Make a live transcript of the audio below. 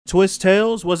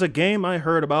Twistales was a game I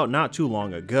heard about not too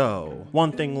long ago.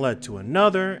 One thing led to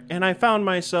another, and I found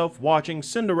myself watching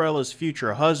Cinderella's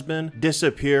future husband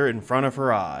disappear in front of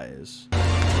her eyes.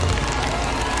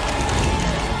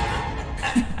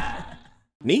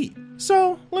 Neat.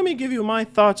 So, let me give you my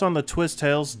thoughts on the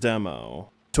Twistales demo.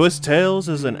 Twistales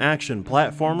is an action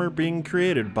platformer being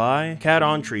created by Cat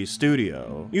on Tree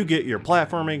Studio. You get your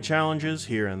platforming challenges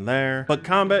here and there, but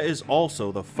combat is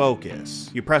also the focus.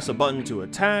 You press a button to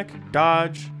attack,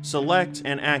 dodge, select,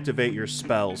 and activate your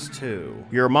spells too.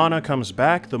 Your mana comes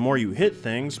back the more you hit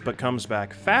things, but comes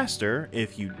back faster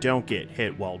if you don't get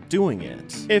hit while doing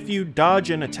it. If you dodge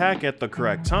and attack at the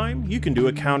correct time, you can do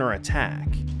a counter attack.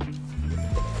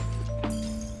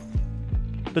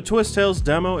 The Twistales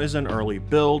demo is an early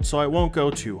build, so I won't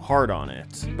go too hard on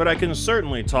it, but I can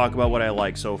certainly talk about what I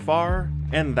like so far,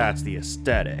 and that's the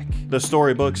aesthetic. The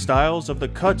storybook styles of the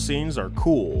cutscenes are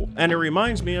cool, and it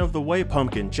reminds me of the way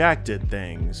Pumpkin Jack did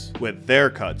things with their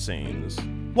cutscenes.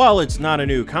 While it's not a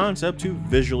new concept to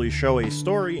visually show a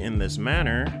story in this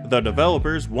manner, the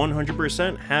developers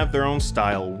 100% have their own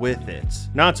style with it.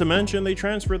 Not to mention they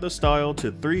transfer the style to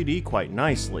 3D quite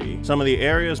nicely. Some of the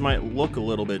areas might look a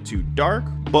little bit too dark,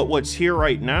 but what's here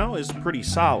right now is pretty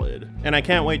solid, and I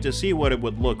can't wait to see what it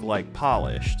would look like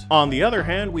polished. On the other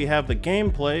hand, we have the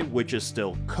gameplay, which is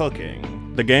still cooking.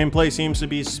 The gameplay seems to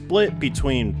be split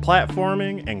between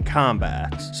platforming and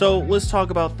combat. So let's talk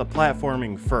about the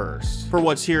platforming first. For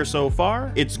what's here so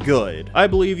far, it's good. I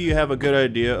believe you have a good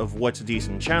idea of what's a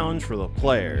decent challenge for the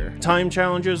player. Time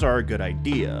challenges are a good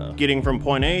idea, getting from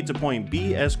point A to point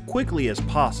B as quickly as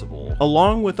possible,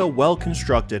 along with a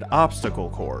well-constructed obstacle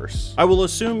course. I will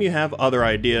assume you have other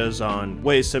ideas on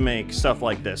ways to make stuff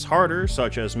like this harder,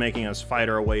 such as making us fight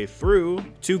our way through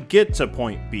to get to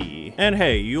point B. And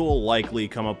hey, you'll likely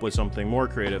come up with something more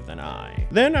creative than I.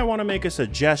 Then I want to make a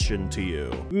suggestion to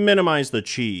you. Minimize the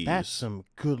cheese. That's some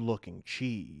good looking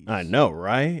cheese. I know,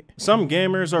 right? Some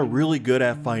gamers are really good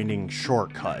at finding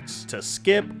shortcuts to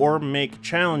skip or make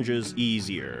challenges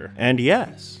easier. And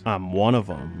yes, I'm one of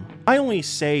them. I only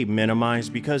say minimize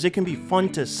because it can be fun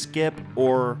to skip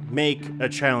or make a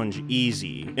challenge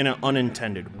easy in an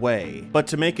unintended way, but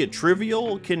to make it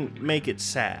trivial can make it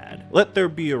sad. Let there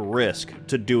be a risk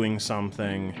to doing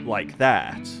something like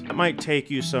that. It might take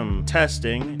you some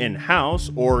testing in-house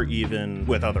or even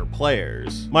with other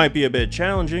players. Might be a bit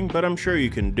challenging, but I'm sure you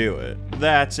can do it.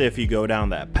 That's if you go down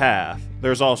that path.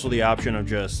 There's also the option of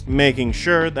just making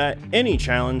sure that any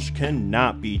challenge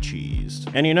cannot be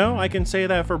cheesed. And you know, I can say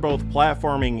that for both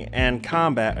platforming and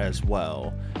combat as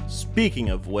well. Speaking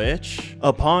of which,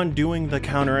 upon doing the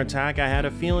counterattack, I had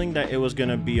a feeling that it was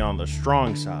gonna be on the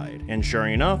strong side. And sure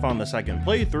enough, on the second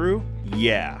playthrough,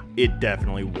 yeah, it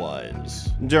definitely was.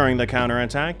 During the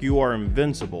counterattack, you are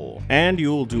invincible, and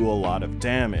you'll do a lot of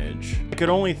damage. I could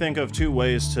only think of two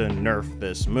ways to nerf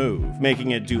this move,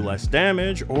 making it do less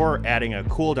damage or adding a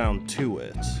cooldown to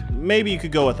it. Maybe you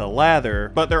could go with a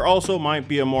lather, but there also might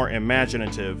be a more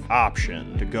imaginative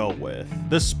option to go with.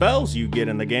 The spells you get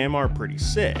in the game are pretty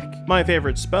sick. My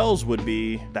favorite spells would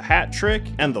be the hat trick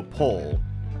and the pull.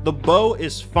 The bow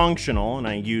is functional, and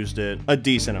I used it a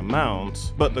decent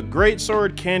amount, but the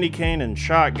greatsword, candy cane, and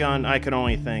shotgun, I could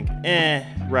only think,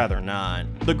 rather not.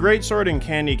 The greatsword and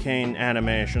candy cane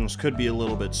animations could be a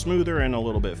little bit smoother and a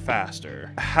little bit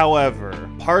faster. However,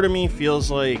 part of me feels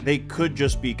like they could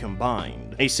just be combined.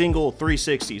 A single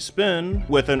 360 spin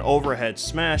with an overhead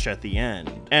smash at the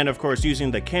end. And of course using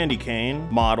the candy cane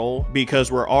model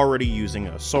because we're already using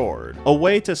a sword. A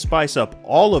way to spice up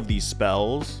all of these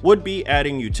spells would be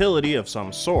adding utility of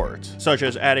some sort, such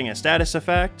as adding a status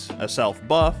effect, a self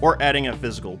buff, or adding a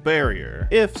physical barrier.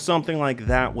 If something like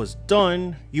that was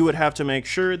done, you would have to make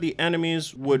sure the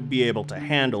enemies would be able to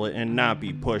handle it and not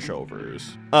be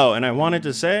pushovers. Oh, and I wanted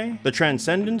to say, the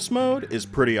Transcendence mode is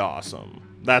pretty awesome.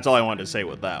 That's all I wanted to say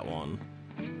with that one.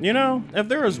 You know, if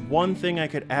there was one thing I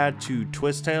could add to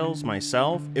Twistales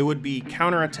myself, it would be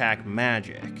counterattack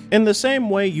magic. In the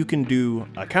same way you can do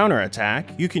a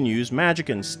counterattack, you can use magic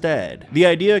instead. The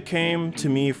idea came to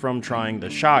me from trying the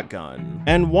shotgun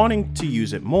and wanting to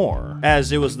use it more,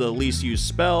 as it was the least used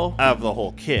spell out of the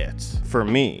whole kit for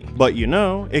me. But you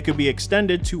know, it could be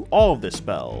extended to all of the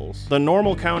spells. The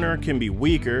normal counter can be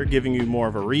weaker, giving you more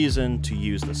of a reason to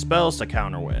use the spells to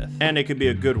counter with, and it could be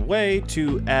a good way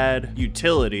to add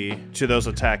utility to those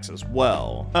attacks as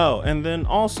well. Oh, and then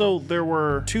also there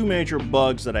were two major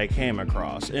bugs that I came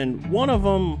across, and one of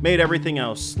them made everything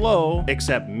else slow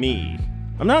except me.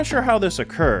 I'm not sure how this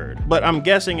occurred, but I'm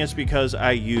guessing it's because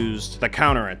I used the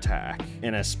counterattack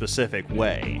in a specific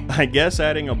way. I guess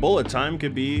adding a bullet time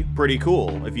could be pretty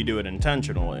cool if you do it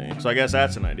intentionally, so I guess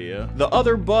that's an idea. The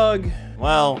other bug,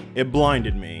 well, it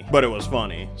blinded me, but it was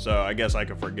funny, so I guess I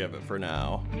can forgive it for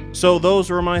now. So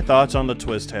those were my thoughts on the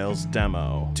Twistales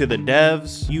demo. To the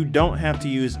devs, you don't have to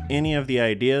use any of the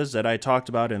ideas that I talked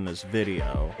about in this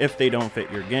video if they don't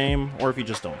fit your game or if you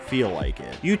just don't feel like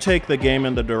it. You take the game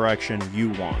in the direction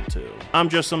you want to. I'm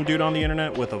just some dude on the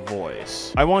internet with a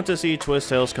voice. I want to see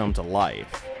Twistales come to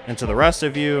life. And to the rest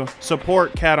of you,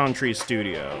 support Cat on Tree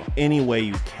Studio any way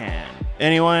you can.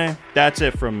 Anyway, that's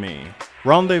it from me.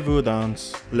 Rendezvous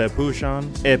dans le prochain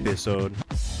épisode.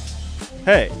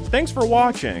 Hey, thanks for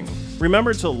watching.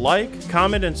 Remember to like,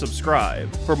 comment, and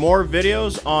subscribe for more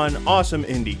videos on awesome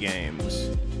indie games.